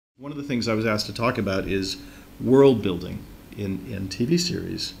One of the things I was asked to talk about is world building in TV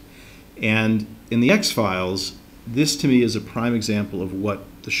series. And in The X-Files, this to me is a prime example of what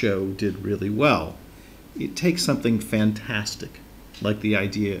the show did really well. It takes something fantastic, like the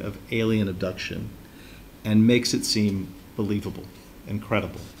idea of alien abduction, and makes it seem believable and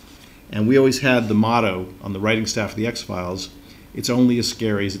credible. And we always had the motto on the writing staff of The X-Files, it's only as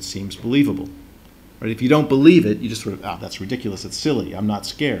scary as it seems believable. Right? If you don't believe it, you just sort of, oh, that's ridiculous, it's silly, I'm not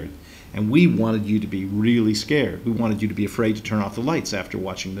scared. And we wanted you to be really scared. We wanted you to be afraid to turn off the lights after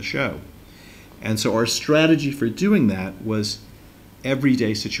watching the show. And so our strategy for doing that was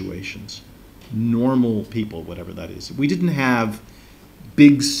everyday situations, normal people, whatever that is. We didn't have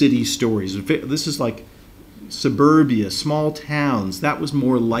big city stories. This is like suburbia, small towns. That was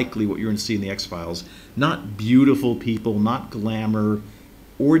more likely what you're going to see in The X-Files. Not beautiful people, not glamour,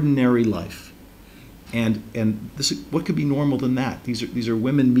 ordinary life. And this, what could be normal than that? These are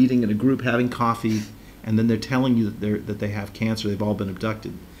women meeting in a group, having coffee, and then they're telling you that they have cancer. They've all been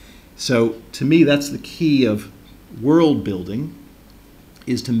abducted. So to me, that's the key of world building,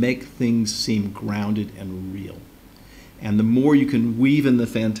 is to make things seem grounded and real. And the more you can weave in the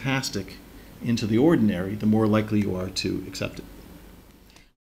fantastic into the ordinary, the more likely you are to accept it.